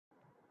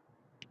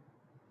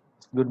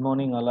Good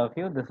morning, all of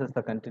you. This is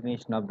the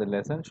continuation of the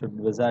lesson Should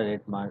Wizard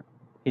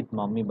Hit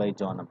Mommy by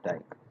John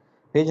Updike.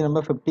 Page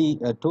number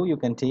 52, you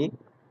can take.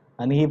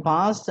 And he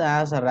passed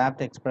as a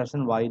rapt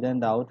expression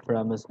widened out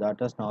from his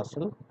daughter's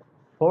nostril,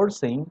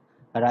 forcing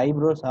her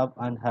eyebrows up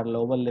and her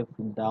lower lip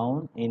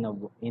down in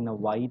a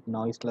wide,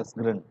 noiseless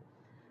grin.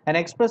 An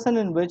expression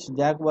in which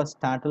Jack was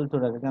startled to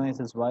recognize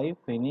his wife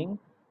feigning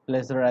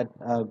pleasure at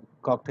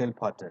cocktail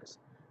parties.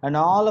 And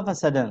all of a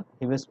sudden,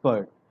 he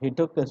whispered. He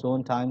took his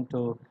own time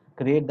to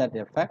create that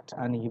effect,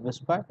 and he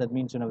whispered. That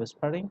means,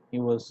 whispering. He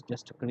was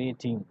just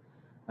creating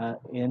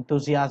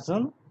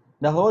enthusiasm.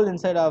 The whole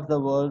inside of the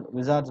world,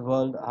 Wizard's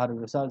world, our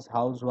Wizard's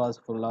house was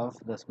full of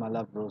the smell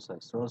of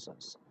roses.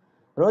 Roses.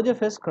 Roger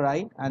Fisk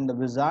cried, and the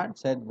wizard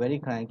said very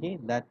cranky,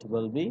 "That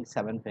will be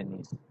 7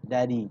 pennies."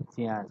 "Daddy,"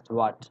 she asked.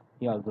 "What?"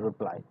 He also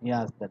replied. He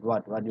asked that,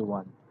 What do you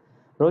want?"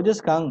 "Roger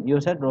Skunk, you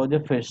said Roger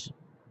Fish."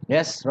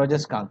 "Yes, Roger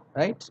Skunk,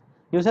 right?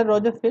 You said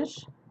Roger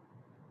Fish?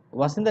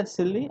 Wasn't that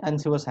silly?"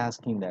 And she was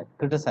asking that,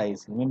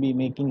 criticizing, maybe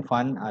making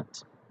fun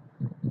at.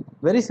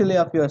 "Very silly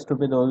of you,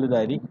 stupid old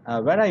daddy.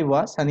 Where I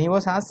was," and he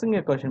was asking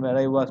a question. Where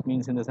I was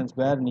means in the sense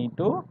where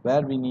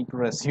we need to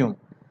resume.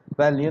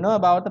 "Well, you know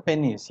about the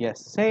pennies, yes."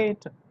 "Say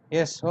it."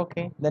 "Yes,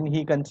 okay." Then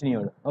he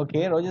continued.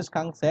 "Okay," Roger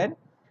Skunk said,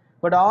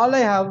 "but all I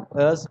have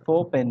is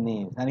 4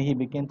 pennies." And he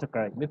began to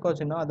cry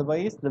because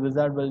otherwise the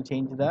wizard will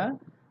change the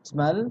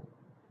smell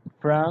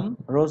from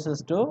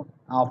roses to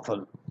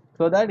awful.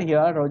 So that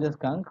here Roger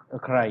Skunk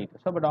cried.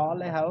 So, "but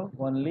all I have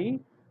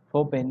only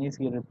 4 pennies,"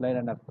 he replied,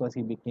 and of course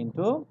he began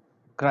to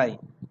cry.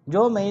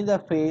 Joe made the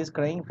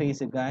crying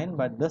face again,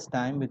 but this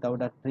time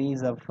without a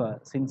trace of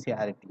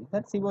sincerity.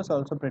 That he was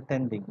also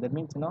pretending. That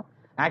means,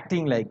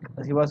 acting like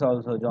he was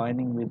also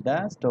joining with the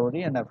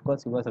story, and of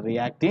course he was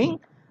reacting.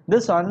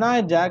 This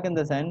annoyed Jack in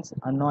the sense,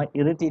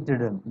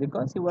 irritated him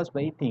because he was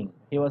waiting.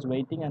 He was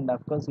waiting, and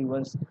of course he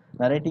was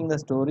narrating the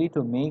story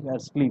to make her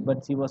sleep,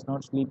 but she was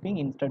not sleeping.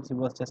 Instead, she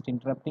was just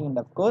interrupting, and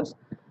of course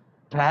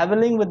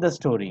traveling with the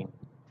story.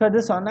 So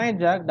this one-eyed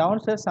Jack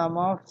downstairs, some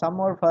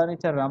more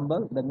furniture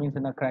rumble. That means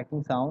in a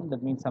cracking sound.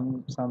 That means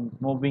some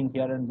moving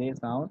here and there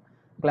sound.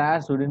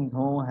 Claire wouldn't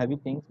know heavy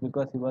things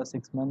because he was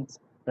 6 months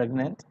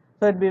pregnant.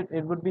 So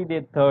it would be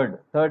their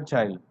third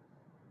child.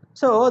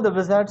 So the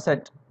wizard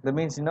said, that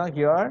means,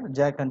 here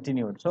Jack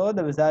continued. So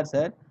the wizard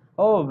said,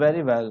 "Oh,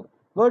 very well.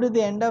 Go to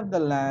the end of the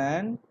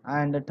land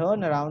and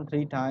turn around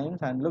 3 times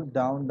and look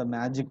down the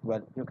magic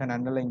well." You can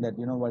underline that,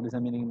 what is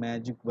the meaning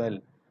magic well,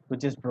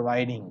 which is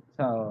providing.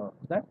 So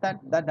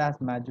that has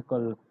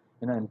magical,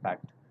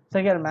 impact. So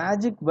here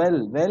magic well,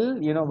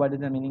 what is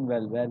the meaning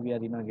well, where we are,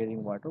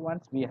 getting water.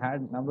 Once we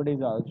had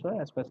nowadays also,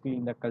 especially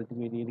in the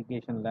cultivated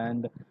irrigation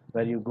land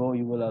where you go,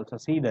 you will also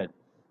see that.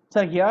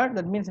 So here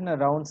that means in a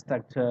round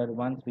structure.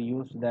 Once we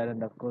used that,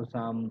 and of course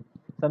some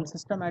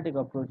systematic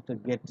approach to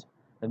get,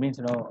 that means,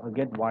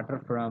 get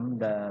water from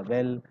the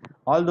well.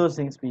 All those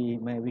things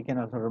we can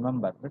also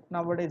remember. But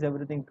nowadays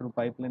everything through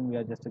pipeline, we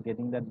are just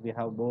getting that. We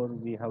have bore,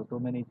 we have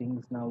too many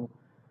things now.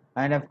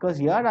 And of course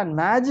here on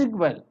magic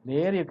well,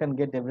 there you can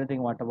get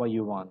everything whatever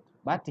you want.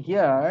 But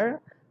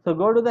here, so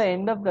go to the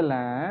end of the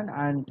land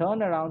and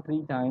turn around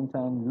 3 times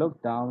and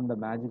look down the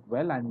magic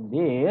well, and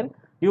there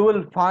you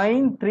will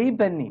find 3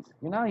 pennies.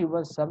 He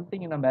was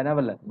something,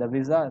 benevolent. The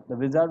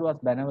wizard was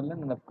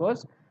benevolent, and of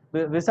course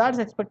the wizard's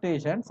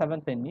expectation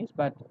 7 pennies,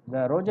 but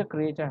the Roger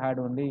creature had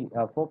only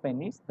 4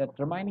 pennies. That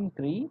remaining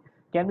three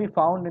can be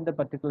found in the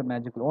particular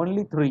magical.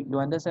 Only three. You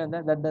understand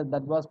that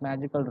that was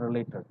magic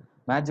related.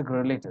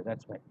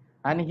 That's why.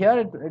 And here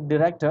it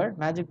directed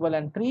magic well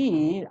and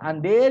three,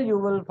 and there you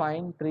will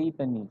find 3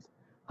 pennies.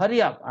 Hurry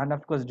up! And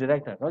of course,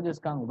 director Roger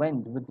Skunk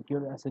went with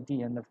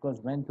curiosity, and of course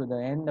went to the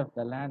end of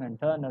the land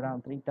and turned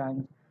around 3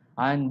 times.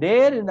 And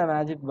there in the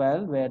magic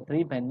well were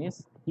 3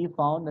 pennies. He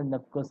found and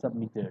of course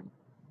submitted.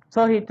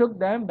 So he took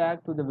them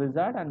back to the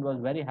wizard and was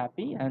very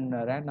happy and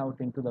ran out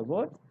into the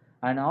woods.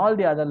 And all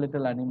the other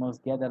little animals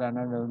gathered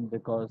around him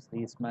because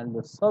the smell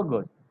was so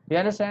good. You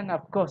understand?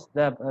 Of course,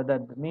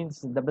 that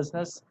means the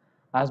business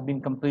has been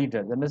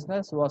completed. The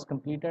business was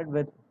completed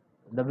with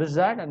the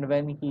wizard, and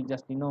when he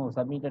just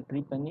submitted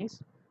 3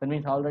 pennies, that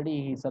means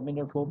already he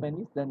submitted 4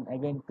 pennies, then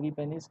again 3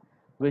 pennies,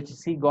 which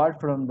he got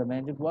from the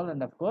magic wall,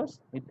 and of course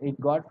it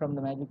got from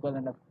the magic wall,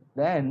 and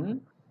then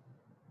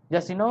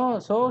just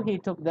so he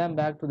took them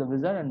back to the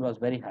wizard and was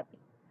very happy.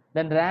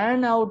 Then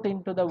ran out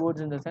into the woods,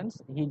 in the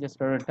sense he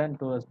just returned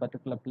to his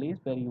particular place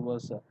where he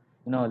was,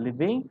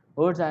 living.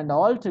 Woods, and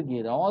all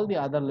together, all the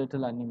other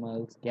little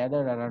animals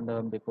gathered around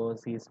him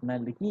because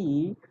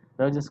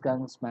Roger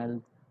Skunk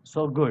smelled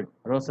so good,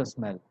 roses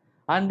smell.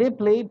 And they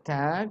played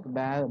tag,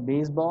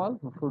 baseball,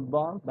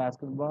 football,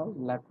 basketball,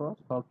 lacrosse,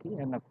 hockey,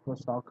 and of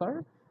course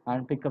soccer,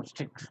 and pick up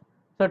sticks.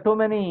 So too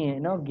many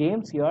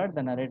games here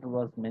the narrator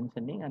was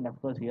mentioning, and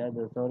of course here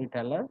the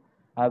storyteller,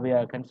 we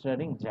are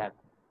considering Jack.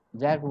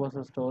 Jack was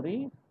a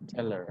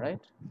storyteller,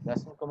 right?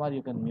 Dasan Kumar,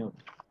 you can mute.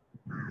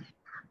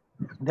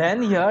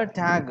 Then here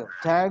tag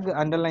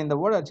underline the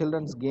word, a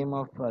children's game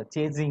of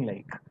chasing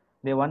like.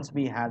 They once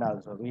we had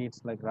also.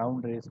 It's like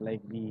round race, like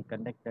we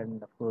conducted,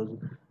 and of course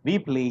we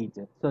played.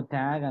 So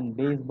tag and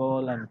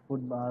baseball and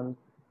football,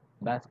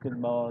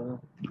 basketball.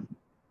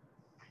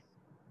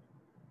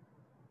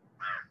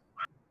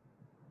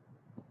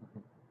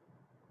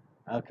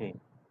 Okay.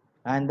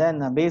 And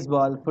then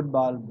baseball,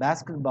 football,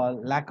 basketball,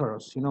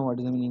 lacrosse. You know what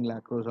is the meaning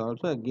lacrosse?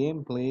 Also a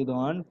game played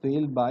on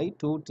field by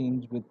two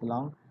teams with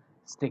long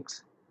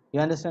sticks. You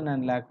understand?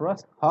 And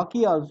lacrosse,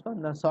 hockey also,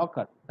 and the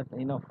soccer.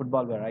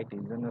 Football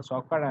varieties and the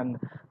soccer and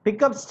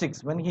pickup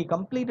sticks. When he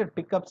completed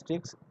pickup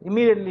sticks,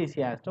 immediately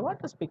she asked, "What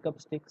is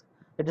pickup sticks?"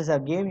 It is a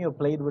game you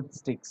played with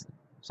sticks.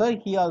 So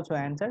he also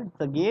answered,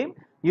 "It's a game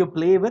you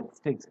play with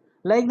sticks."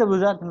 Like the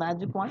wizard's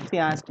magic wand, she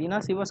asked.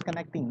 She was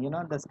connecting.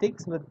 The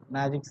sticks with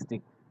magic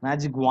stick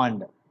magic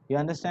wand. You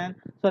understand?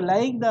 So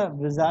like the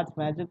wizard's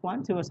magic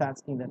wand, she was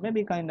asking that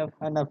maybe kind of,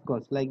 and of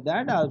course like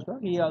that also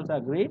he also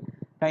agreed,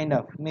 kind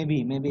of,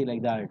 maybe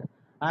like that.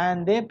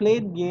 And they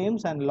played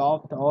games and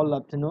laughed all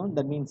afternoon.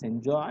 That means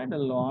enjoyed a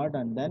lot,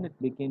 and then it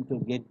began to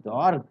get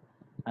dark.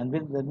 And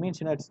that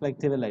means it's like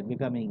twilight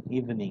becoming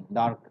evening,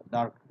 dark.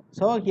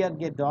 So here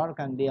get dark,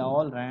 and they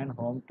all ran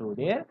home to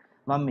their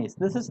mummies.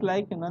 This is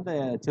like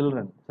the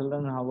children,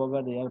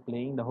 however they are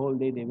playing the whole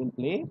day, they will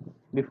play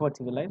before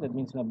twilight. That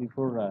means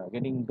before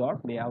getting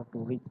dark they have to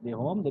reach their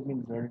home. That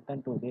means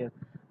return to their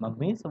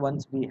mummies.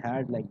 Once we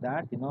had like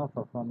that,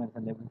 performance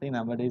and everything.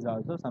 Nowadays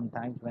also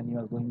sometimes when you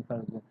are going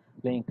for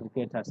playing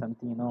cricket or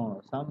something,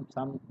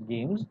 some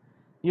games,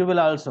 you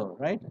will also,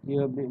 right,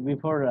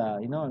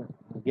 before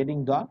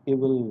getting dark, you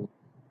will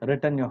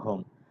return your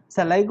home.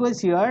 So likewise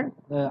here,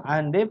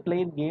 and they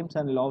played games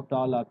and laughed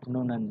all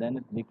afternoon, and then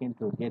it began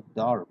to get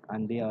dark,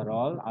 and they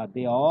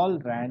all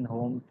ran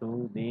home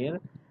to their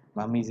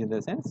mummies. In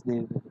the sense,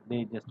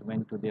 they just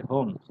went to their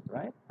homes,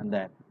 right? And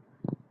then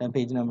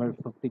page number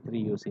 53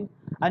 you see.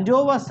 And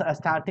Joe was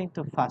starting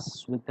to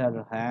fuss with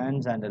her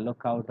hands and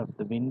look out of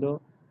the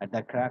window at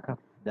the crack of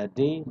the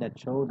day that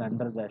showed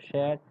under the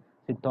shed.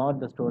 She thought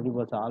the story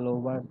was all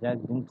over.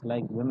 Jack didn't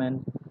like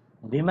women.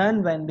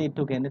 Women, when they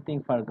took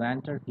anything for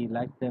granted, he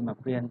liked them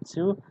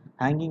apprehensive,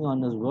 hanging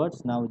on his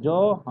words. Now,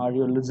 Joe, are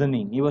you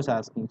listening? He was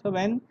asking. So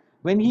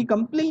when he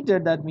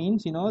completed, that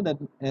means that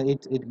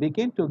it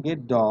began to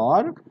get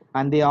dark,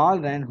 and they all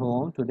ran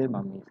home to their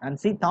mummies. And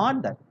she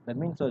thought that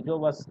means Joe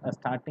was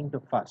starting to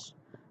fuss.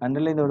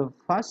 Underline the word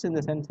fuss in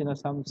the sense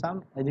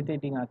some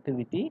agitating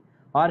activity,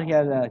 or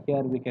here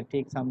we can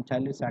take some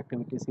childish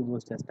activities. He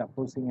was just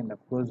opposing, and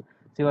of course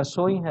she was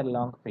showing her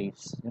long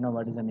face.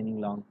 What is the meaning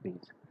long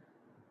face?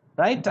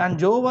 Right, and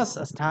Joe was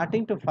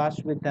starting to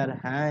fuss with her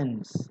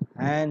hands,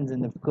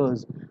 and of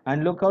course,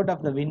 and look out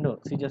of the window.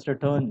 She just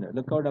returned.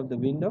 Look out of the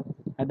window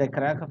at the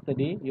crack of the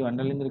day. You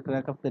underline the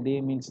crack of the day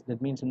means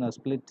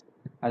split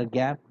or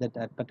gap that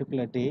at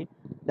particular day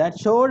that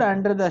showed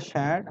under the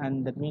shade,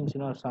 and that means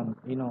some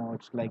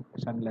it's like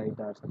sunlight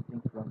or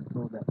something from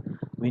through the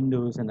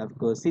windows, and of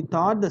course she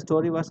thought the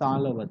story was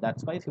all over.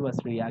 That's why she was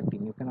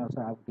reacting. You can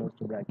also have close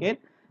to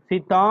bracket. She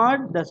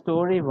thought the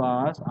story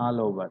was all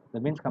over.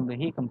 That means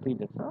he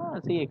completed. So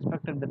she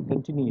expected that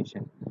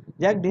continuation.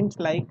 Jack didn't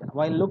like,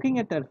 while looking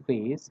at her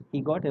face,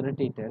 he got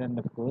irritated, and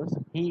of course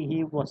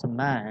he was a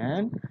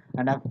man,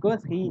 and of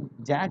course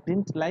Jack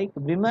didn't like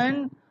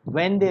women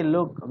when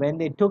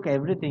they took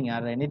everything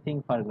or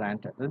anything for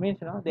granted. That means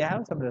they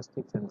have some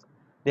restrictions.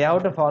 They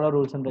have to follow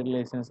rules and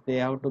regulations. They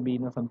have to be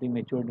something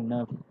matured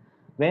enough.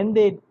 When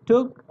they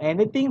took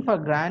anything for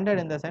granted,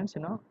 in the sense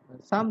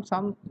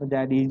some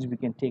daddies, we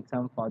can take,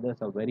 some fathers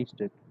are very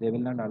strict. They will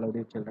not allow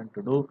their children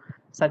to do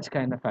such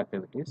kind of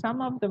activities. Some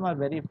of them are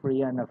very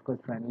free and of course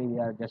friendly.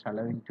 They are just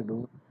allowing to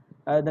do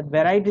the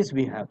varieties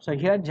we have. So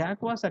here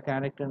Jack was a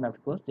character, and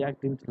of course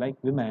Jack didn't like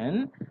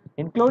women,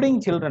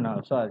 including children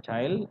also, a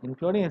child,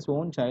 including his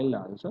own child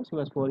also. She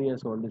was 4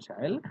 years old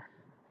child.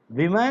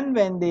 Women,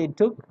 when they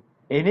took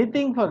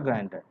anything for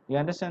granted, you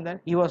understand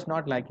that he was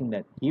not liking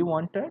that. He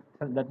wanted,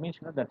 that means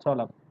that's all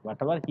up.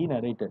 Whatever he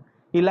narrated,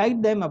 he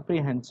liked them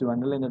apprehensive.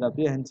 Underline that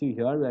apprehensive.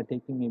 Here we are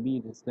taking,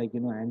 maybe it's like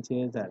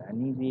anxious or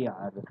uneasy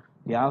or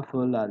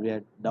fearful or we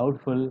are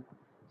doubtful.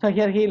 So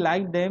here he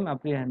liked them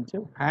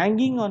apprehensive,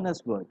 hanging on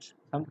his words.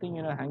 Something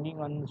hanging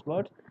on his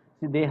words.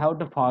 See, they have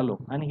to follow,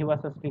 and he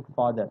was a strict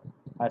father,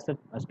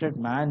 a strict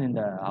man in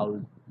the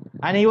house,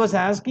 and he was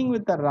asking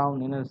with a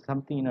round,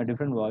 something in a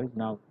different voice.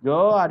 Now,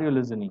 Joe, are you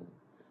listening?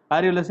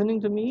 Are you listening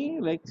to me?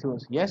 Like she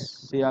was,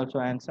 yes, she also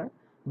answered.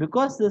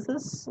 Because this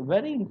is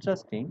very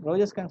interesting.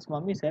 Roger Skank's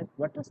mommy said,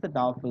 what is the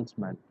awful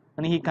smell?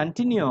 And he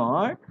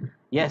continued,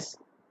 yes,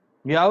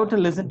 you have to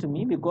listen to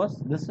me because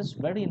this is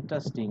very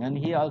interesting. And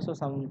he also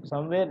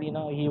somewhere,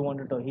 he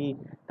wanted to, he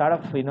thought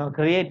of,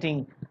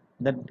 creating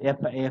that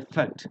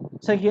effect.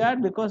 So here,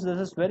 because this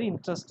is very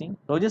interesting,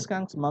 Roger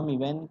Skank's mommy,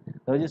 when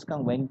Roger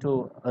Skank went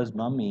to his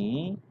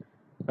mommy,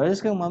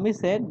 Rajishka's mummy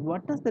said,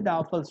 what is that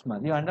awful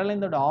smell? You underline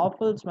that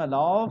awful smell.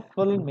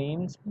 Awful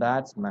means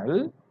bad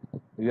smell.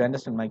 You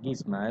understand, muggy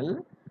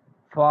smell.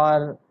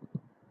 For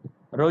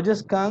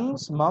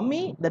Rajishka's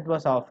mummy, that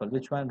was awful.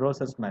 Which one?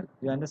 Rosa's smell.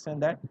 You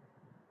understand that?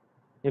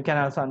 You can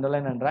also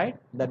underline and write.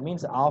 That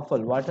means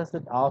awful. What is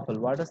it awful?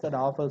 What does that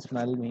awful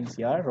smell means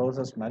here?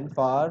 Roses smell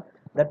for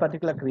that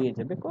particular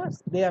creature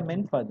because they are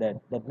meant for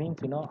that. That means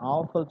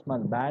awful smell,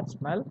 bad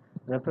smell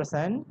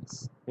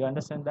represents. You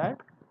understand that?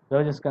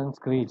 Roses skunk's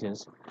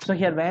creatures. So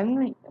here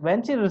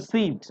when she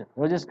received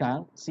Roses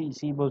skunk,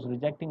 she was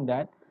rejecting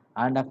that,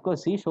 and of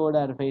course she showed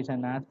her face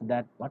and asked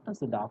that what is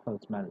the awful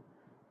smell?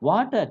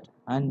 What it?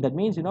 And that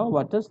means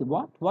what is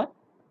what?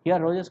 Here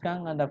Roses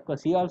skunk, and of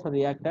course he also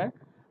reacted.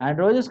 And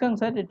Roses skunk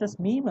said, "It is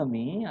me,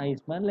 mummy. I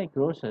smell like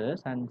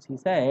roses." And she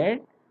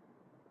said,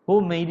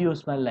 "Who made you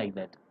smell like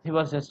that?" She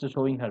was just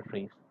showing her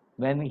face.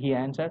 When he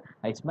answered,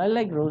 "I smell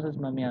like roses,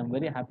 mummy. I'm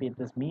very happy. It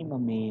is me,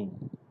 mummy."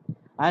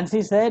 And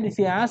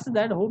she asked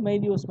that, "Who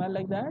made you smell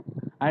like that?"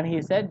 And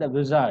he said, "The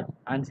wizard."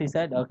 And she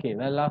said, "Okay,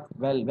 well,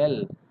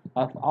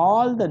 of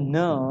all the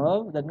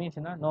nerve, that means,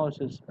 no,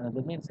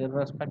 that means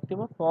irrespective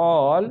of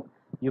all,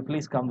 you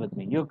please come with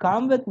me. You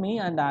come with me,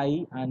 and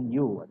I and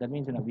you. That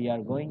means, we are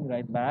going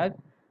right back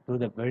to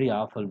the very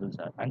awful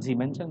wizard." And she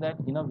mentioned that,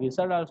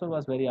 wizard also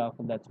was very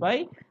awful. That's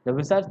why the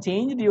wizard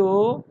changed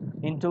you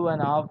into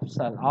an awful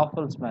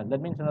smell. That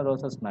means,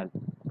 roses smell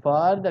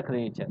for the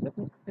creature. That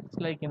means it's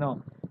like,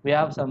 we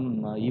have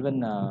some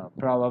even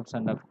proverbs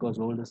and of course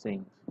old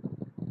sayings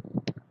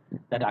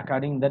that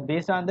according that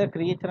based on the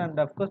creature and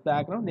of course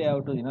background they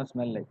have to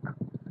smell like,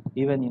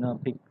 even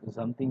pick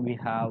something we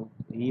have,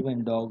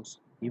 even dogs,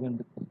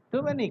 even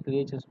too many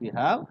creatures we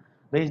have,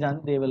 based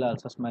on they will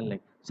also smell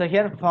like. So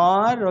here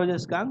for Roger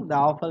skunk the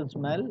awful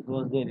smell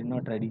was there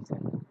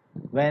tradition.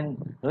 When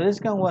Roger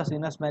skunk was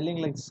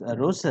smelling like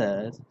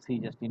roses, she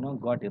just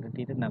got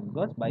irritated, and of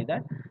course by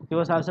that she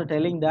was also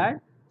telling that.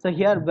 So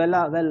here, well,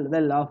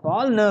 of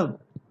all nerve,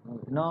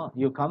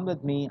 you come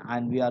with me,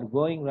 and we are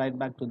going right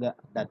back to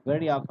that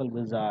very awful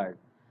wizard.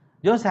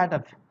 Jo sat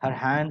up, her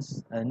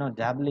hands,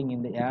 dabbling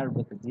in the air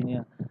with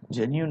a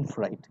genuine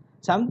fright.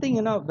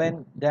 Something,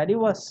 when Daddy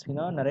was,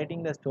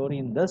 narrating the story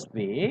in this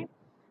way,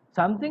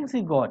 something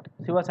she got.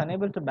 She was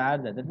unable to bear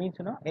that. That means,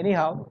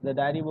 anyhow, the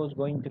Daddy was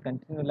going to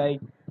continue like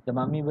the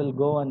mummy will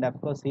go and of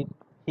course hit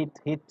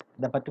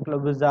the particular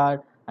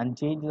wizard and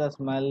change the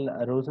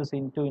smell roses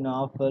into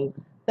awful.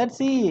 That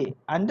she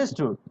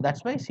understood.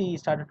 That's why she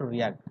started to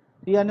react.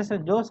 She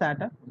understood. Joe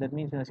sat up. That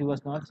means she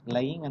was not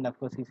lying, and of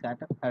course she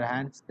sat up. Her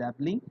hands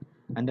dabbling.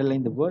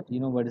 Underline the word. You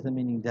know what is the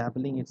meaning?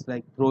 Dabbling. It's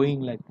like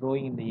throwing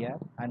in the air,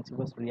 and she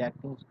was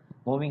reacting,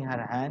 moving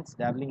her hands,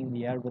 dabbling in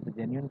the air with a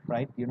genuine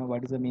fright. You know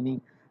what is the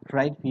meaning?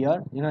 Fright,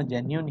 fear.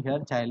 Genuine here,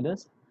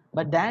 childish.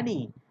 But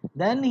daddy,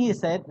 then he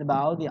said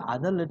about the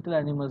other little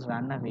animals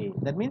ran away.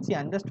 That means he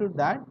understood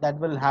that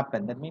will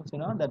happen. That means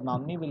that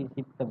mommy will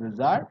hit the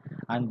wizard,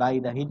 and by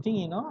the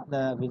hitting,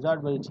 the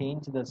wizard will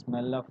change the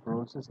smell of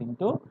roses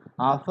into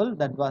awful.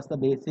 That was the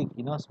basic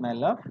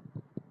smell of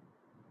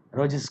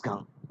roses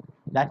skunk.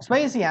 That's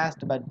why she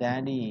asked about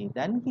daddy.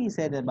 Then he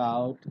said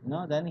about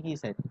then he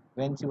said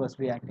when she was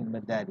reacting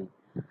but daddy.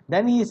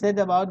 Then he said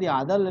about the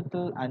other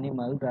little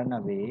animal run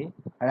away.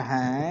 Her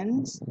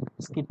hands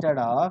skittered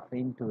off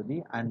into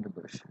the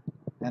underbush.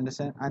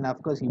 Understand? And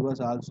of course he was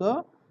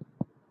also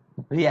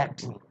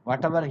reacting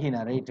whatever he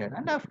narrated.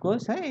 And of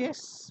course, hey,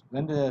 yes,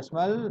 when the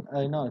smell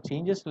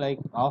changes like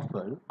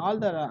awful, all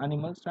the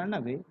animals run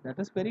away. That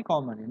is very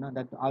common.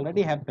 That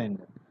already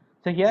happened.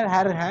 So here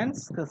her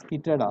hands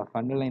skittered off.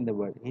 Underline the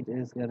word. It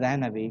is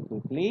ran away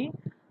quickly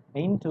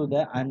into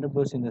the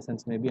underbush, in the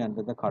sense maybe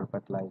under the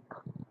carpet, like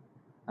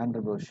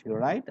underbush. You're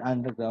right,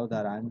 underground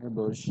or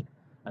underbush.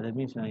 That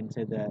means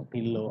inside the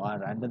pillow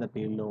or under the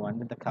pillow,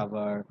 under the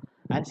cover.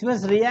 And she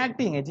was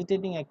reacting,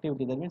 agitating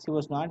activity. That means she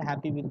was not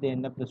happy with the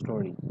end of the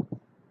story.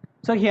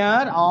 So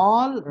here,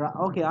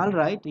 okay, all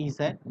right, he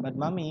said, but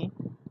mummy,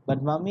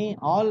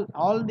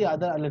 all the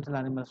other little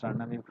animals run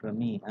away from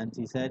me, and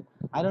she said,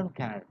 I don't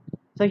care.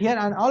 So here,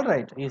 and all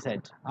right, he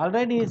said, all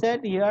right, he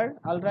said here,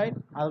 all right,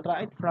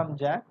 from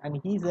Jack, and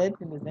he said,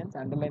 in the sense,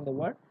 underline the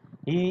word,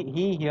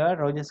 he here,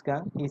 Roger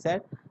Skunk, he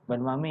said, but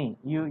mummy,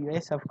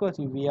 yes, of course,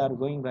 we are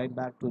going right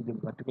back to the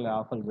particular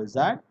awful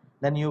wizard,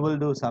 then you will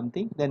do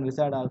something, then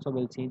wizard also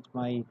will change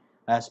my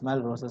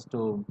smell roses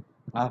to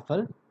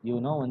awful. You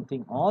know one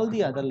thing, all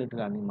the other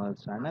little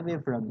animals run away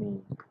from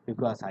me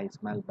because I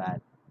smell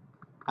bad.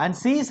 And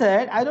she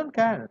said, I don't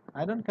care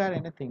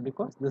anything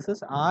because this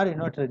is our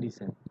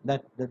tradition.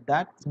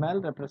 That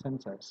smell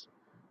represents us.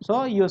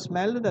 So you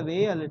smell the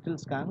way a little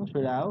skunk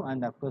should have,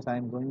 and of course I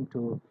am going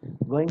to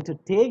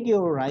take you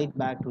right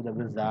back to the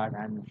wizard.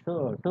 And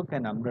sure took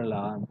an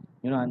umbrella,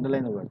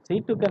 underline the word. She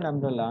took an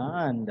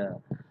umbrella and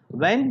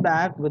went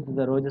back with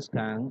the Roger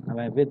skunk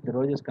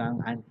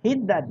and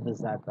hit that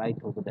wizard right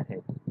over the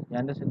head. You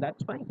understand?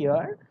 That's why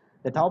here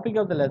the topic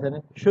of the lesson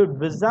is, should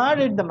wizard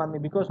hit the mummy,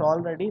 because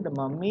already the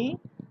mummy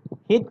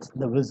hit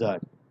the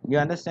wizard. You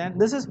understand?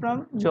 This is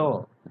from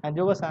Joe, and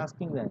Joe was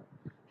asking that,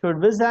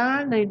 should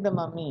wizard hit the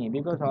mummy,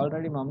 because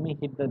already mummy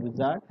hit the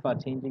wizard for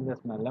changing the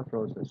smell of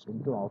roses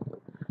into awful.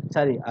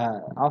 Sorry,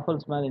 awful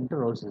smell into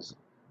roses.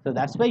 So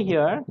that's why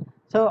here.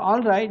 So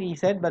all right, he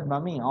said, but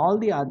mummy, all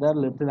the other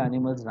little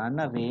animals run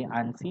away,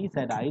 and she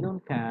said, I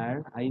don't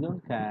care, I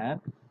don't care.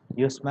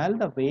 You smell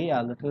the way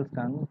a little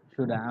skunk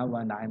should have,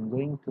 and I'm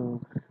going to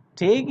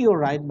take you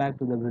right back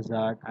to the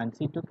wizard. And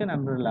she took an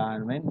umbrella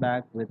and went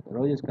back with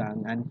Roger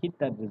Skunk and hit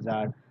that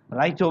wizard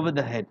right over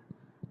the head.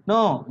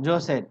 No, Joe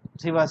said.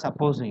 She was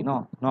opposing.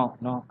 No, no,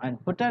 no.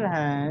 And put her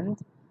hand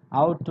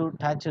out to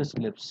touch his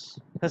lips.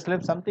 His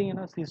lips, something,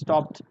 she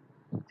stopped.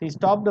 She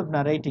stopped the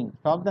narrating.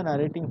 Stopped the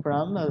narrating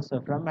from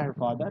her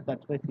father.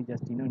 That's why she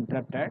just,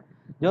 interrupted.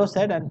 Joe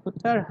said, and put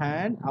her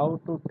hand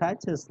out to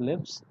touch his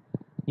lips.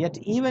 Yet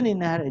even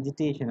in her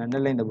agitation,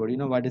 underline the word. You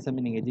know what is the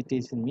meaning?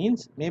 Agitation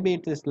means maybe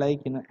it is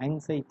like,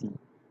 anxiety.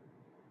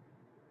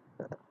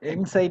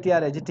 Anxiety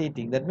or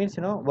agitating. That means,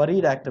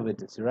 worried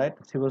activities, right?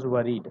 She was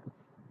worried.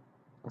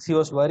 She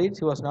was worried.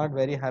 She was not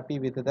very happy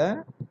with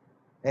the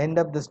ending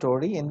of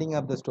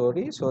the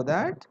story, so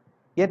that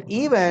yet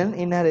even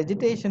in her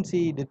agitation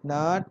she did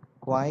not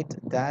quite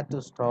dare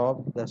to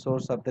stop the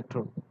source of the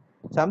truth.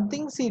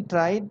 Something she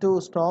tried to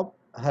stop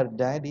her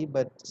daddy,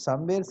 but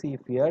somewhere she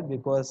feared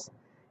because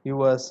he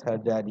was her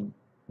daddy.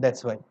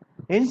 That's why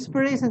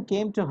inspiration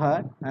came to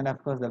her, and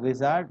of course the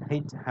wizard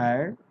hit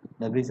her.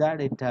 The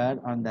wizard hit her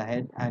on the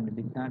head and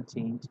did not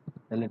change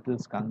the little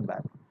skunk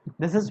back.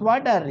 This is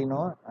what her,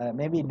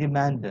 maybe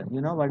demand. You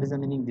know what is the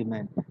meaning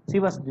demand? She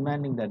was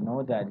demanding that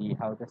no, daddy,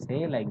 how to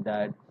say like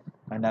that.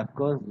 And of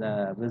course,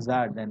 the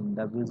wizard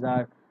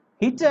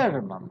hit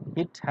her, mom,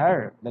 hit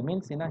her. That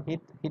means,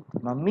 hit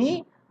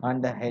mummy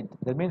on the head.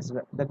 That means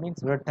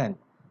written.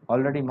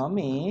 Already,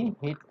 mummy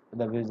hit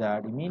the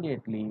wizard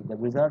immediately. The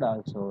wizard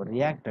also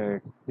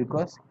reacted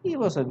because he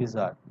was a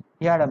wizard.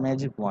 He had a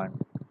magic wand.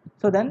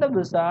 So then the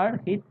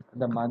wizard hit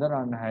the mother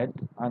on the head,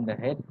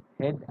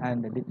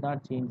 and did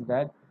not change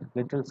that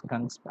little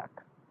skunk's back.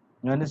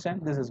 You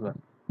understand? This is what.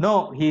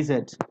 No, he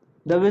said.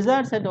 The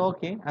wizard said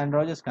okay, and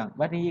Roger skunk.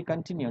 But he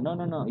continued. No,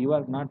 no, no. You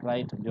are not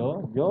right,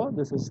 Joe. Joe,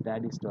 this is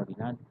Daddy's story,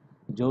 not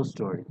Joe's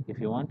story. If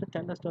you want to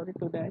tell the story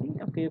to Daddy,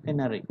 okay, you can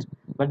narrate.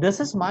 But this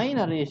is my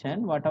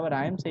narration. Whatever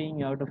I am saying,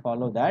 you have to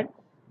follow that.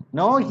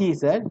 No, he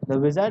said. The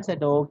wizard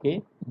said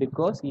okay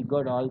because he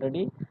got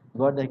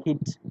the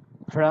hit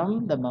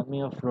from the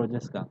mummy of Roger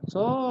skunk.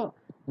 So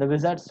the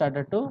wizard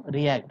started to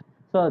react.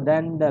 So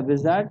then the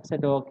wizard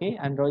said okay,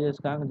 and Roger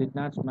skunk did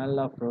not smell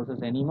of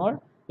roses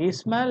anymore. He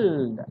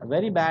smelled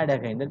very bad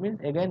again. That means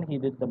again he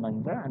did the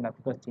mantra and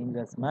of course changed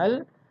the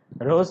smell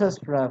roses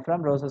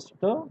from roses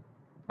to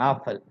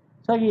apple.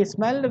 So he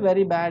smelled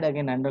very bad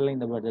again. Underline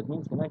the word. That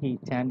means he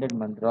chanted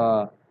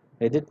mantra.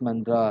 He did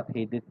mantra.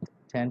 He did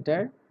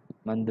chanted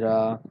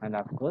mantra, and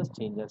of course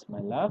changed the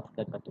smell of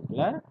that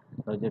particular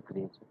Roger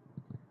creature.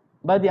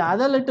 But the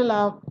other little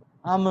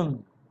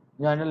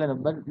you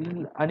underline, but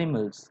little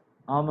animals,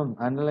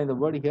 underline the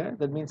word here.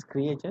 That means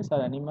creatures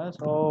or animals.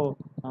 Oh,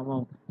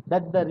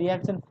 that the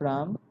reaction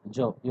from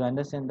Job. You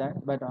understand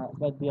that? But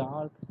they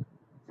all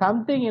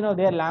something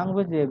their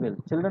language they will.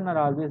 Children are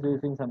always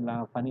using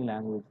some funny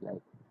language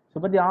like. So,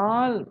 but the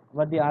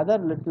other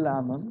little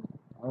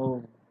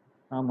oh,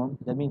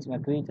 that means my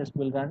creatures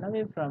will run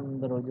away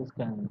from the Rogers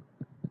can.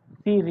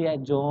 See,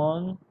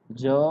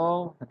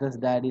 Joe, that is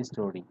daddy's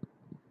story.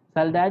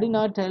 Shall daddy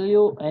not tell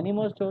you any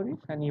more stories?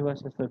 And he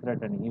was just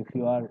threatening. If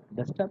you are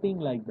disturbing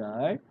like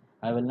that,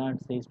 I will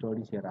not say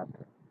stories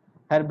hereafter.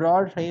 Her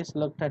broad face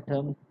looked at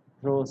him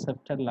through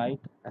scepter light,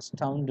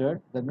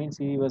 astounded. That means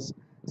he was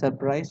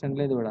surprised. And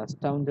the word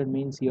astounded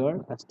means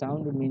here.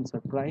 Astounded means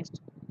surprised.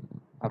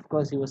 Of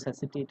course, he was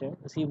hesitated.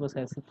 She was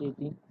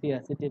hesitating. She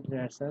hesitated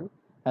herself.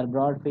 Her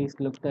broad face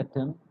looked at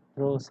him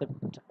through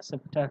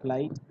scepter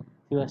light.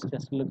 She was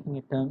just looking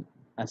at him,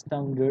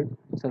 astounded,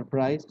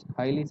 surprised,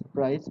 highly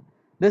surprised.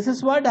 This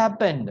is what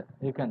happened.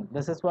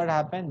 This is what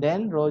happened.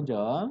 Then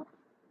Roger,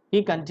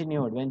 he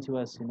continued when she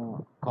was,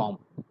 calm.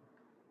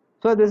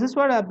 So this is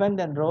what happened.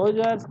 Then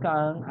Roger's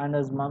skunk and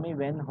his mummy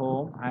went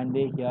home, and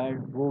they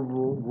heard woo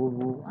woo woo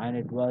woo, and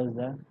it was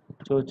the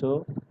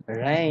Chocho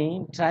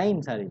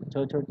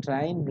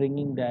train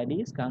bringing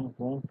daddy skunk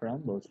home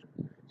from Boston.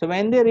 So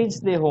when they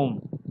reached their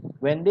home,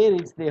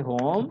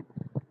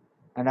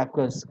 and of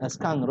course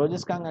Roger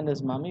skunk and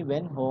his mummy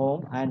went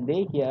home, and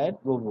they heard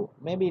woo woo.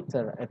 Maybe it's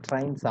a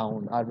train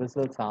sound or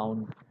whistle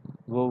sound,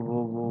 woo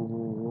woo woo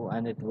woo woo,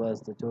 and it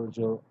was the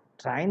Chocho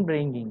train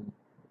bringing.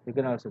 You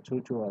can also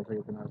choo choo also,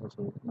 you can also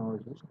say no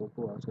issues,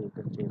 cuckoo also you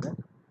can say that.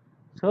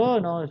 So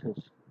no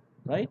issues,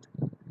 right?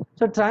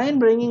 So train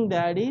bringing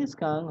daddy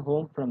skunk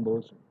home from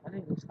Bosun. I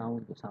think the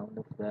sound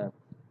of the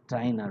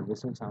train or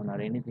whistle sound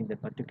or anything, the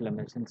particular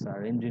machines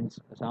or engines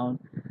sound.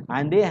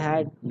 And they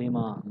had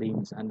lima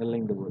beans,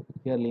 underlying the word.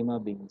 Here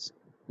lima beans.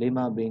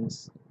 Lima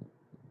beans,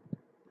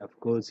 of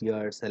course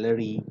here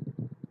celery,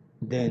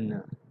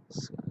 then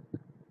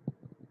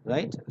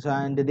right? So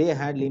and they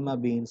had lima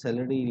beans,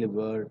 celery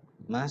liver,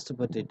 mashed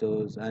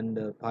potatoes, and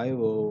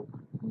pio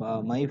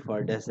my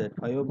for dessert.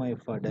 Pio my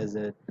for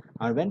dessert.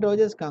 And when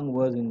Roger skunk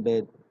was in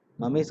bed,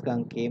 Mummy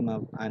skunk came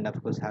up and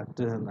of course hugged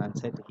him and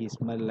said he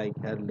smelled like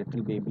her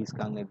little baby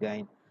skunk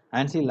again,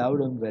 and she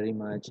loved him very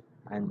much.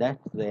 And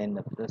that's the end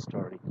of the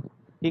story.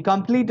 He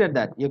completed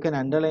that. You can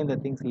underline the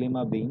things: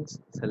 lima beans,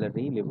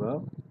 celery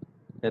liver,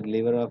 that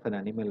liver of an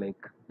animal,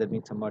 like that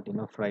means somewhat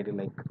fried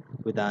like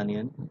with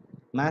onion.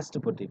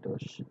 Mashed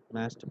potatoes,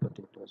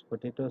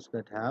 potatoes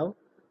that have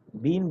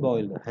been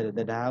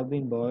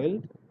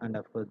boiled, and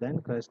of course then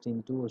crushed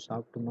into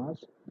soft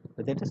mass.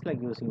 But that is like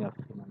using of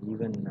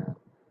even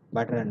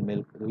butter and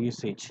milk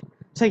usage.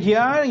 So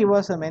here he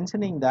was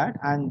mentioning that,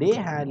 and they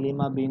had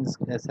lima beans,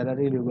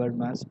 celery, liver,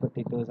 mashed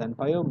potatoes, and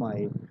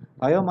payomai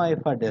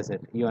for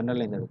dessert. You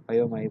underline that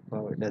payomai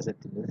for dessert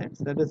in the sense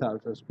that is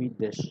also sweet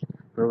dish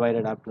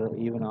provided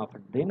even after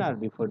dinner,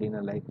 before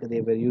dinner, like they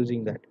were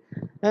using that.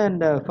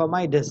 And for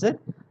my dessert,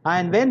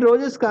 and when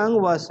Roger's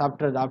skunk was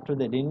after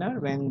the dinner,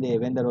 when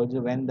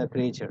the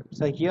creature.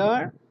 So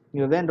here,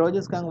 when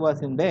Roger's skunk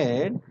was in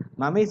bed,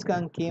 Mummy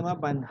skunk came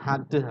up and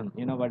hugged him.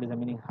 You know what is the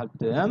meaning?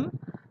 Hugged him,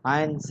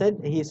 and said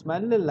he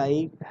smelled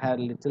like her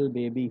little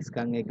baby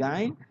skunk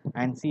again,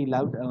 and she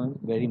loved him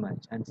very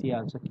much, and she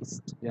also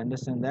kissed. You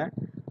understand that?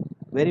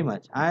 Very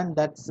much. And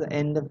that's the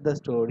end of the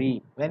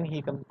story. When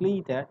he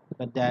completed,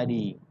 but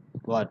daddy,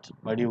 what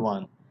do you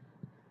want?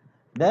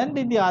 Then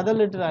did the other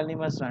little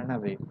animals run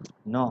away?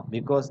 No,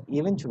 because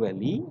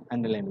eventually,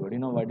 underline word, you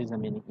know what is the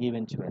meaning?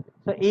 Eventually.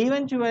 So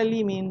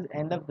eventually means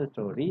end of the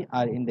story,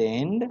 or in the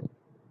end.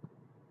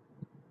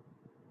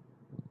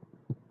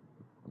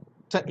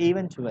 So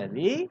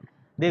eventually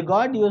they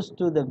got used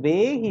to the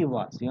way he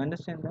was. You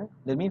understand that?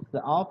 That means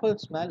the awful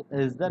smell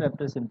is the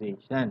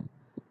representation.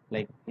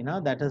 Like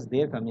that is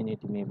their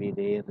community, maybe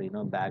their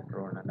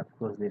background, and of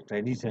course their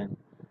tradition.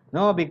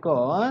 No,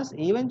 because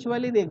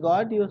eventually they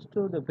got used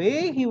to the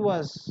way he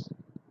was.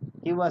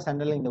 He was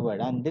underlining the word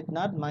and did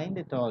not mind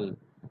at all.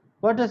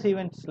 What is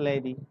events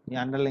lady? He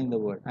underlined the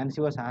word, and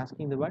she was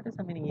asking the what is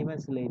the meaning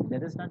events lady?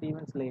 That is not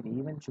events lady,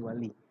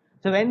 eventually.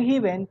 So when he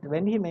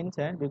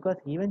mentioned, because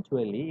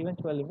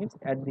eventually means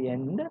at the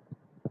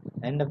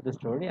end of the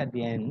story, at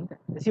the end,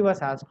 she was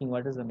asking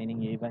what is the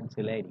meaning events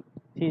lady.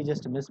 She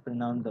just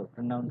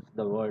pronounced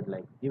the word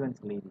like events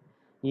lady,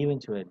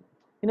 eventually.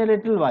 In a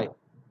little while,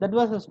 that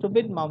was a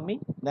stupid mummy.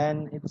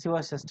 Then she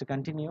was just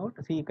continued.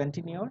 She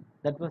continued.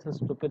 That was a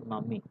stupid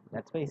mummy.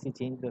 That's why she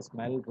changed the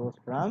smell goes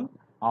from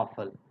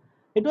awful.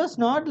 It was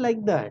not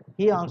like that.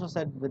 He also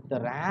said with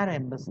the rare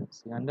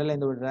emphasis. He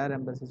underlined the word rare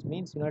emphasis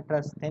means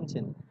trust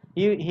tension.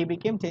 He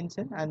became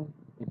tension, and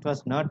it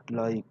was not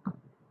like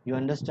you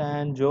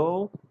understand,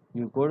 Joe.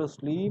 You go to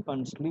sleep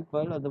and sleep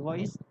well.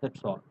 Otherwise,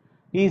 that's all.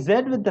 He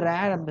said with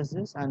rare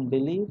emphasis and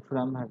believed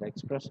from her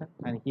expression,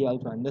 and he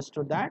also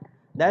understood that.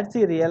 That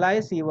he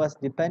realized he was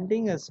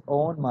depending his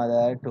own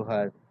mother to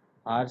her,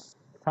 or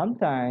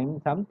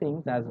sometimes some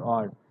things as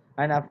odd.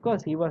 And of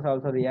course, he was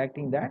also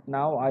reacting that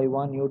now I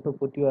want you to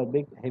put your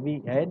big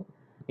heavy head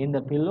in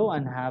the pillow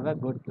and have a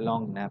good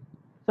long nap.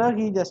 So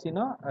he just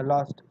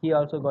lost. He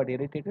also got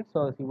irritated.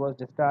 So he was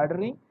just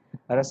ordering,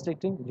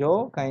 restricting.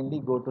 Joe, kindly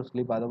go to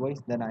sleep.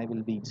 Otherwise, then I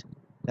will beat.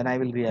 Then I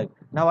will react.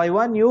 Now I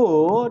want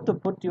you to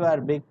put your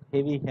big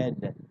heavy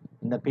head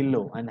in the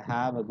pillow and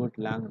have a good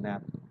long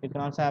nap. You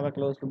can also have a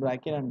closed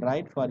bracket and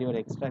write for your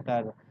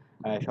extra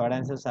or short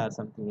answers or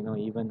something.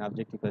 Even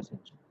objective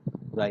questions.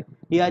 Right.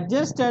 He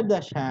adjusted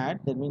the shade.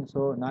 That means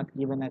so not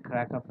even a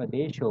crack of a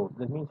day showed.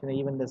 That means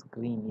even the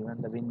screen,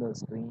 even the window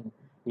screen,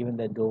 even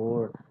the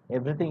door,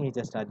 everything he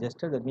just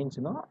adjusted. That means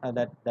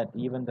that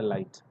even the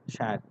light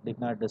shade did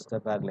not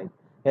disturb our light.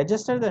 He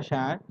adjusted the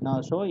shade.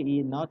 Now so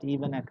he not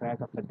even a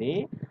crack of a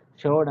day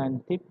showed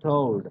and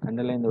tiptoed.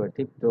 Underline the word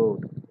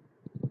tiptoed.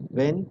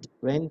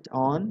 Went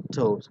on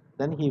toes.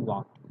 Then he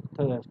walked.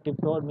 So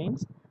tiptoed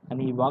means and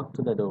he walked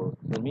to the door.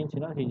 That means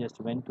he just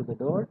went to the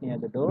door, near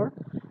the door,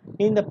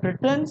 in the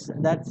pretense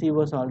that she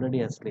was already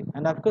asleep.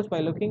 And of course,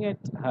 by looking at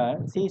her,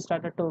 she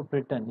started to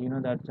pretend.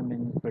 That's the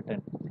meaning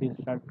pretend. She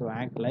started to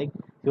act like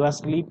she was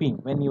sleeping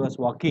when he was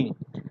walking.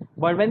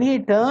 But when he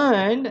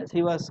turned,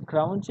 she was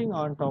crouching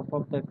on top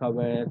of the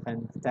covers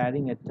and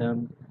staring at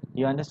him.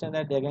 You understand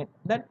that again?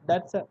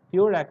 That's a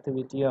pure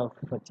activity of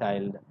a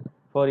child.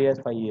 4 years,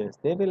 5 years.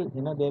 They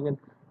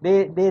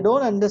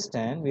don't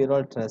understand. We are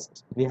all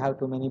trust. We have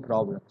too many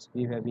problems.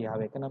 We have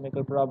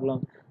economical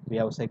problem. We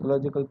have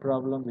psychological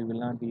problem. We will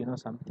not be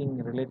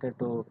something related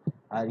to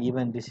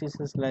even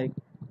diseases like.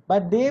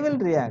 But they will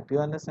react. You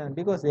understand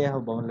because they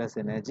have boundless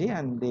energy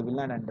and they will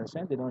not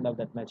understand. They don't have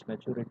that much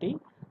maturity.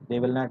 They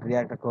will not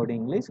react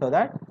accordingly. So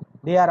that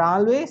they are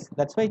always.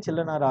 That's why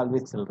children are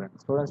always children.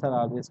 Students are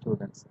always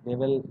students. They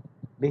will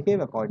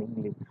behave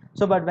accordingly.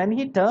 So, but when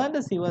he turned,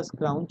 he was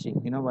crouching.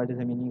 What is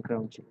the meaning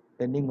crouching?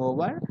 Bending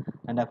over,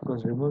 and of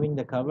course removing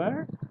the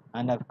cover,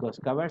 and of course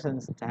covers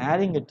and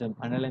staring at him.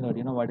 Underline what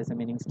what is the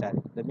meaning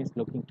staring? That means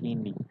looking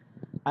keenly.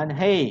 And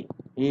hey,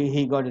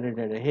 he got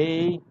irritated.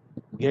 Hey,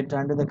 get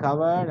under the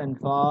cover and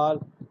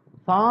fall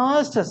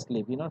fast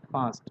asleep.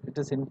 Fast. It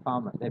is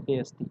informal.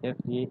 F-A-S-T.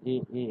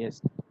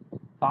 F-A-A-A-S-T.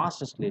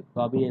 Fast asleep.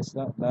 Bobby is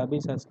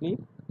asleep.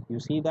 You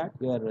see that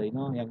your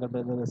younger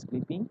brother is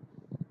sleeping.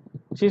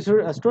 She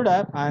stood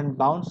up and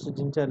bounced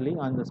gingerly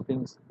on the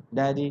springs.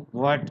 Daddy,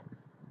 what?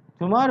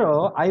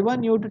 Tomorrow, I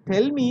want you to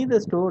tell me the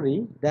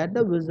story that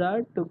the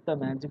wizard took the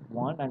magic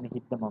wand and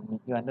hit the mummy.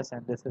 You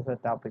understand? This is a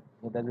topic.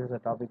 That is the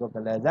topic of the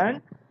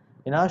lesson.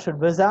 Should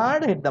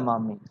wizard hit the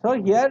mummy? So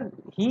here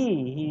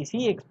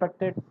he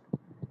expected,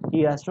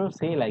 he has to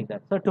say like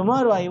that. So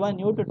tomorrow I want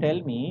you to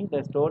tell me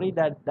the story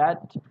that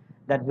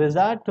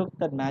wizard took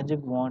that magic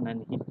wand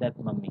and hit that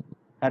mummy.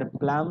 Her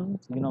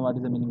plums, what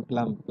is the meaning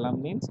plum?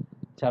 Plum means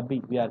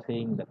chubby. We are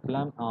saying the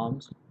plum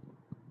arms.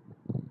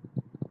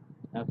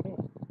 Okay,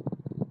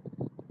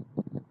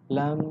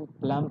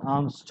 plum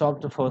arms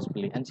chopped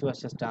forcefully, and she was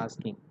just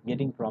asking,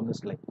 getting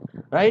promised like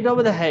right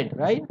over the head,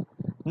 right?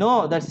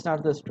 No, that's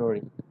not the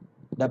story.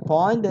 The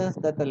point is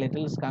that the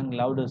little skunk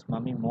loved his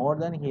mummy more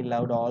than he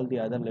loved all the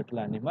other little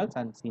animals,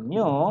 and she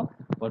knew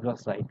what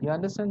was right. You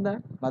understand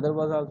that? Mother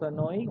was also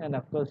knowing, and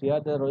of course,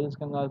 here the royal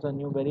skunk also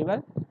knew very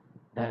well.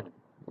 Then,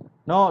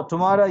 no,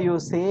 tomorrow you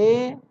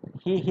say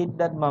he hit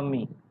that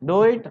mummy.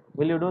 Do it.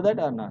 Will you do that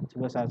or not? She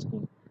was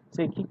asking.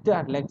 So he kicked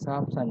her legs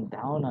up and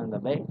down on the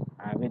bed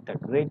with a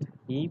great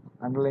heap.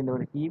 Underline the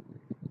word heap.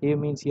 Heap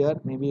means here,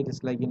 maybe it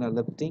is like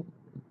lifting,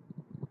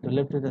 to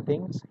lift the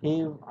things.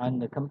 Heave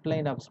and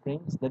complained of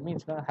springs. That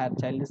means her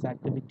childish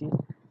activities.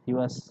 He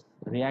was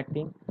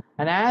reacting,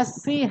 and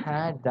as he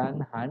had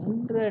done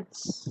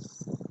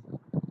hundreds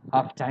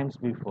of times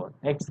before,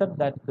 except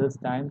that this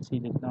time she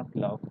did not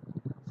laugh.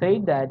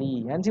 Said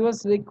Daddy, and she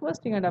was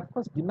requesting and of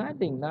course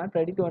demanding, not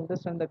ready to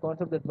understand the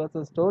concept that was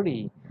the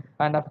story,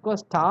 and of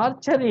course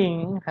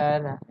torturing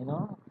her,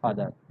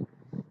 father.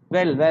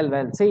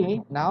 Well.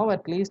 See, now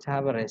at least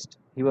have a rest.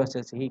 He was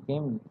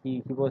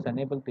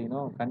unable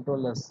to,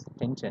 control his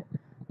tension.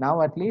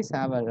 Now at least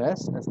have a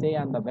rest. Stay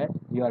on the bed.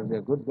 You are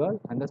a good girl.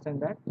 Understand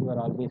that? You are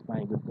always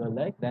my good girl.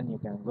 Like, then you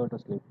can go to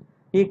sleep.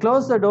 He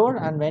closed the door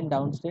and went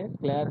downstairs.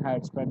 Claire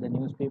had spread the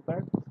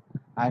newspaper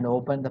and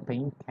opened the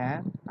paint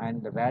can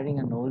and wearing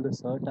an old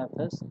shirt of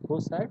his.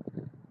 Who said?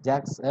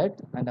 Jack's shirt.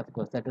 And of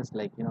course, that is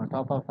like,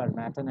 top of her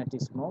maternity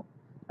smoke.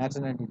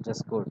 Maternity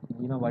dress code.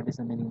 You know what is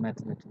the meaning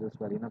maternity dress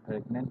code?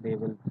 Pregnant,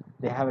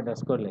 they have a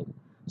dress code like.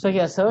 So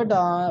her shirt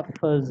off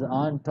is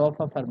on top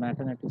of her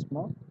maternity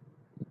smoke.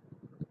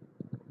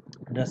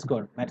 Dress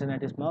code.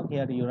 Maternity smoke.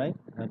 Here you write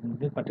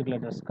this particular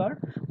dress code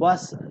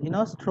was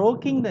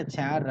stroking the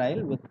chair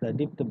rail with the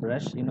dipped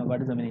brush.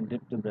 What is the meaning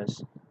dipped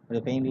brush?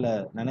 The painல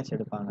நினைச்சு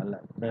எடுப்பாங்கல்ல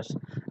brush.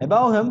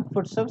 Above him,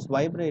 footsteps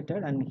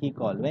vibrated and he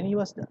called. When he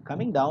was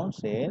coming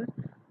downstairs,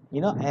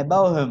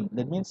 above him,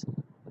 that means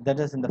that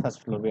is in the first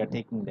floor. We are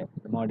taking the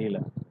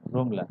modular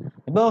room.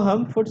 Above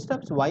him,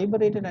 footsteps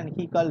vibrated and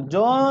he called,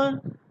 John,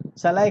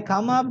 shall I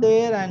come up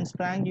there and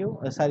spank you?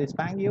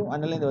 Spank you.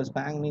 Underline the word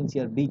spank means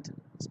here beat.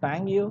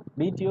 Spank you,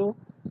 beat you.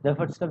 The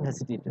footstep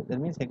hesitated. That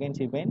means again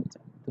she went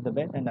to the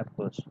bed and of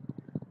course.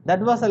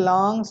 That was a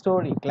long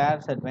story. Claire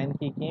said when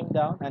he came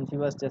down and she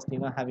was just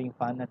having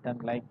fun at time,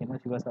 like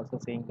she was also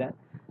saying that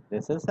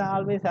this is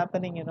always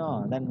happening.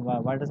 Then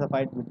what is the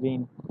fight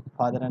between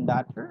father and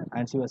daughter?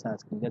 And she was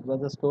asking. That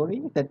was a story.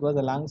 That was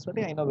a long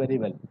story. I know very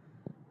well.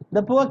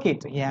 The poor kid,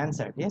 he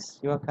answered. Yes,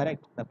 you are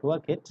correct. The poor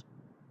kid,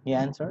 he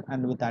answered,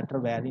 and with utter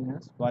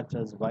weariness watched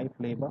his wife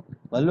labor.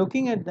 While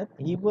looking at that,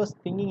 he was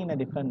thinking in a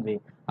different way.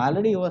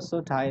 Already he was so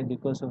tired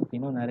because of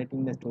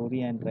narrating the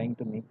story and trying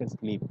to make her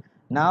sleep.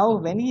 Now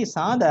when he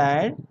saw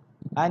that,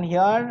 and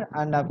here,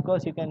 and of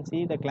course you can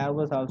see the cloud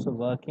was also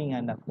working,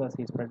 and of course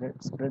he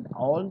spread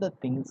all the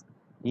things,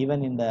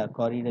 even in the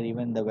corridor,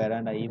 even the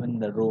veranda, even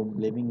the room,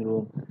 living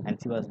room, and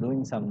she was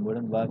doing some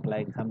wooden work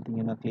like something,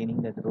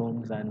 cleaning the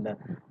rooms and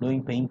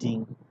doing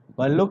painting.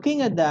 While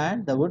looking at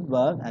that, the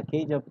woodwork, a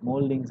cage of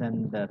moldings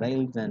and the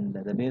rails and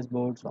the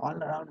baseboards all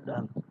around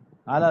them,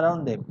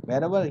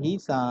 wherever he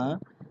saw,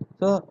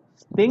 so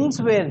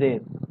things were there.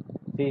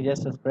 She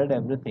just spread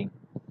everything.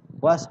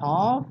 Was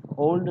half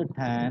old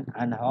tan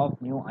and half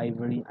new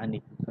ivory,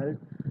 and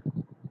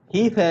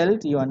he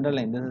felt, you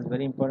underline, this is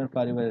very important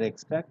for your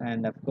extract,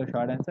 and of course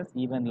short answers,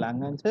 even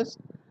long answers,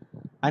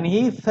 and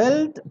he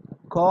felt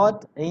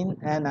caught in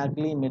an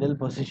ugly middle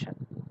position,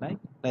 right?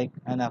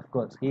 And of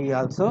course he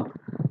also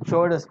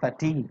showed us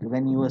fatigue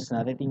when he was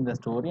narrating the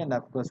story, and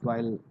of course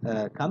while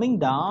coming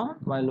down,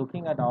 while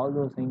looking at all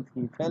those things,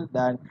 he felt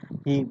that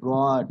he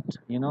got,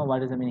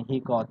 what is the meaning? He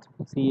caught,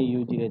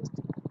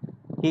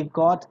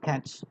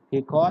 CAUGHT,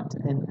 he caught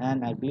in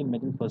an ugly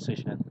middle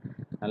position.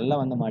 நல்லா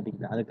வந்து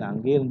மாட்டிக்கிட்டு அதுக்கு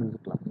அங்கேயே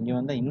இருந்துருக்கலாம், இங்கே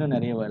வந்தால் இன்னும்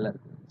நிறைய வேலை.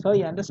 So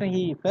you understand,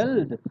 he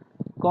felt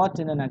caught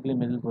in an ugly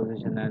middle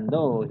position, and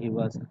though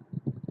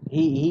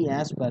he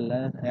as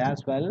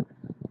well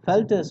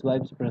felt his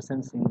wife's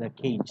presence in the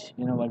cage.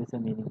 What is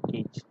the meaning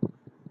cage?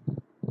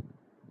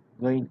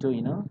 Going to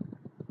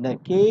the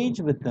cage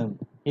with him.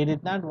 He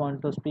did not want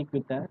to speak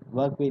with her,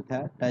 work with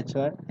her, touch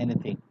her,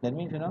 anything. That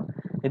means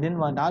he didn't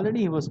want.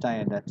 Already he was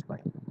tired. That's why.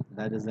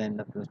 That is the end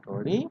of the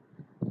story.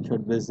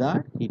 Should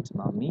Wizard Eats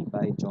Mommy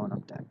by John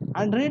Updike.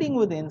 And reading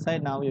with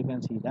insight, now you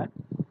can see that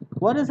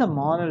what is the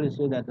moral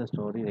issue that the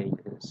story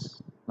raises.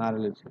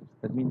 Moral issue.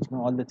 That means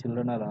all the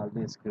children are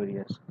always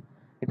curious.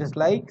 It is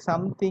like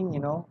something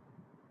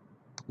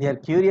they are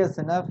curious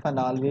enough and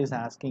always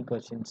asking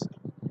questions.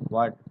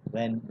 What,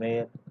 when,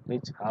 where,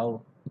 which,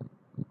 how.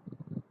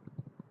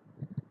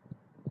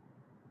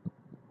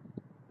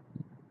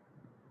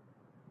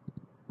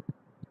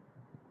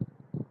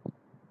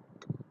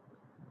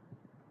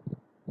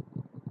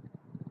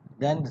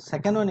 Then the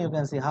second one you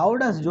can see, how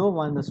does Joe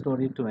want the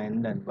story to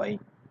end and why?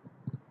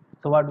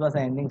 So what was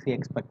the endings he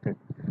expected?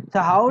 So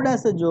how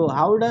does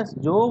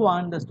Joe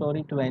want the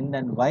story to end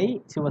and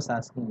why? She was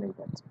asking like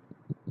that,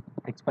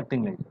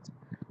 expecting like that.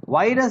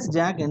 Why does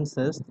Jack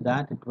insist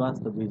that it was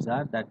the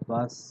wizard that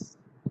was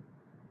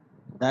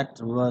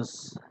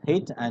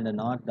hit and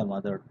not the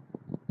mother?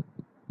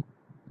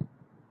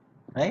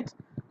 Right?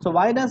 So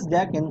why does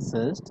Jack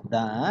insist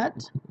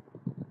that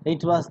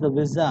it was the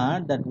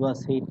wizard that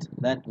was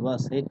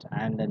hit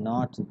and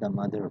not the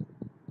mother?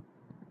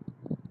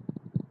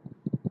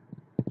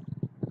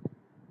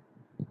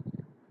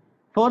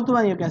 Fourth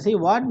one, you can see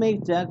what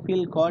makes Jack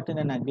feel caught in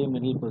an ugly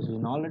middle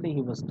position. Already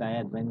he was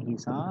tired when he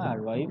saw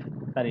her wife.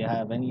 Sorry,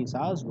 when he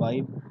saw his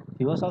wife,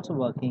 he was also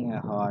working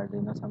hard,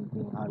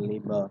 something hard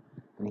labor,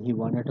 and he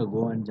wanted to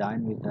go and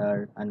join with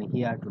her, and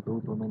he had to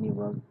do too many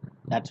work.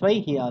 That's why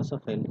he also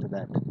felt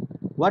that.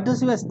 What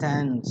is your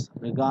stance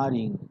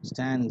regarding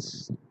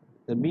stance?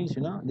 That means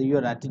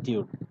your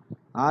attitude,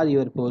 or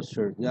your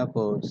posture, your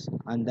pose,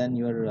 and then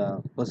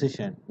your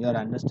position, your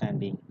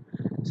understanding.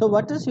 So,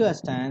 what is your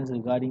stance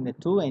regarding the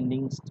two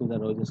endings to the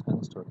Roger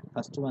Skunk story?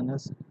 First one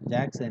is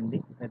Jack's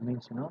ending. That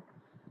means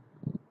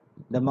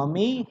the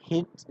mummy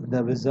hit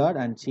the wizard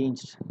and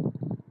changed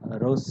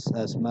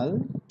Rose's smell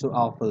to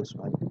awful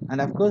smell. And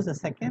of course, the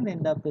second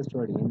end of the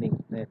story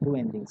ending, the two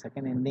endings.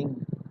 Second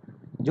ending,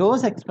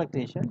 Joe's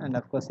expectation, and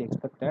of course he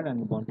expected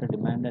and wanted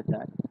demanded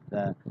that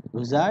the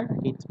wizard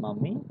hit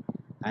mummy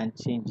and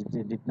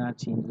did not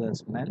change the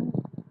smell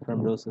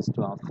from roses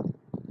to awful.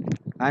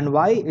 And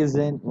why is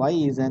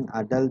an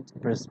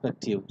adult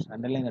perspectives?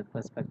 Underline that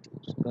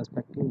perspectives.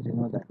 Perspectives,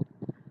 that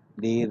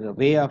their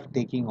way of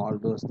taking all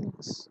those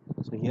things.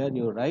 So here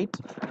you write.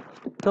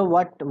 So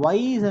why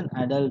is an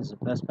adult's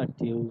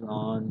perspective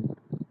on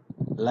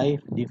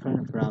life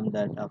different from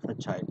that of a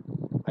child?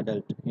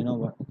 Adult. You know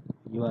what?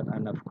 You are,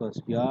 and of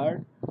course you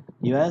are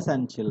yours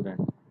and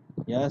children.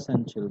 Yours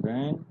and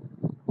children.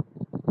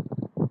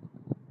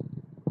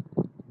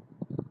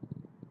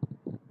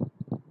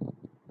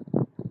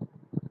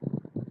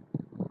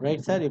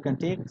 Right, sir? You can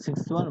take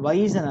sixth one. Why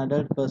is an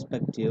adult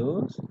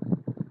perspective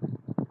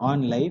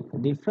on life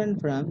different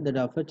from that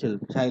of a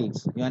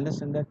child's? You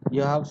understand that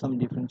you have some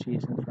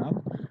differentiation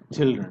from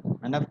children,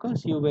 and of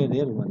course you were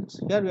there once.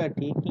 Here we are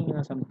taking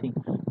something.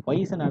 Why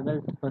is an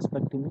adult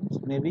perspective means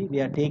maybe we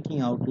are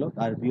taking outlook,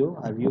 our view,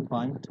 our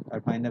viewpoint,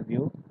 our point of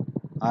view,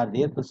 or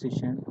their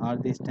position, or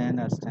they stand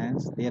or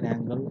stance, their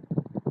angle,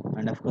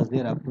 and of course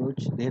their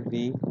approach, their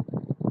way,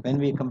 when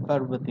we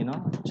compare with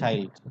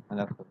child. And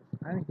of course,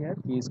 and here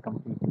he is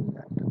completing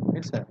that.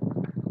 It's a,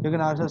 you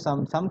can also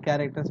some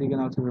characters you can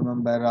also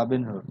remember.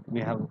 Robin Hood,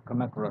 we have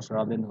come across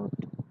Robin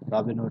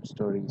Hood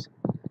stories,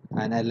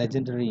 and a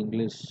legendary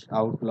English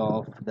outlaw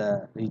of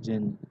the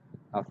region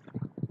of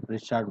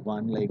Richard I,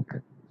 like,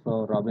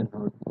 so Robin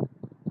Hood.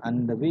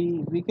 And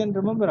we can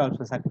remember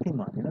also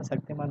Shaktiman.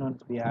 Shaktiman,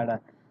 once we had a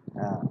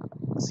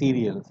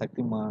serial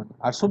Shaktiman,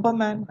 or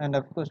Superman, and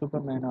of course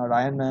Superman or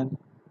Iron Man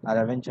or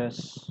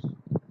Avengers.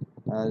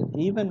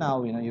 Even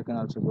now, you can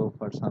also go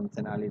for some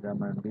Senali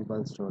drama and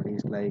Bible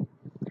stories, like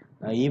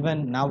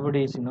even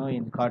nowadays,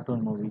 in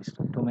cartoon movies,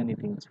 too many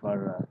things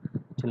for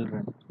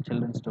children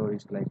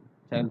stories, like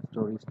child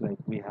stories, like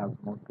we have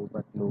Motu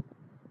Patlu,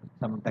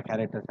 some of the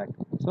characters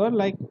acting. So,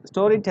 like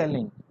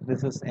storytelling,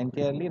 this is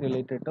entirely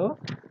related to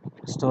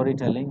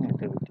storytelling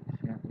activities.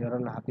 Yeah, you're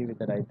all happy with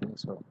that, I think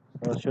so.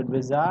 So, Should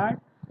Wizard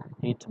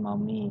Hit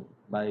Mummy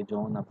by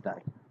John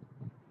Updike.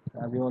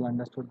 Have you all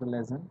understood the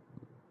lesson?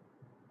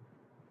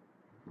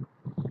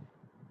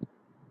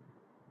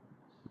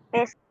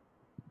 Yes.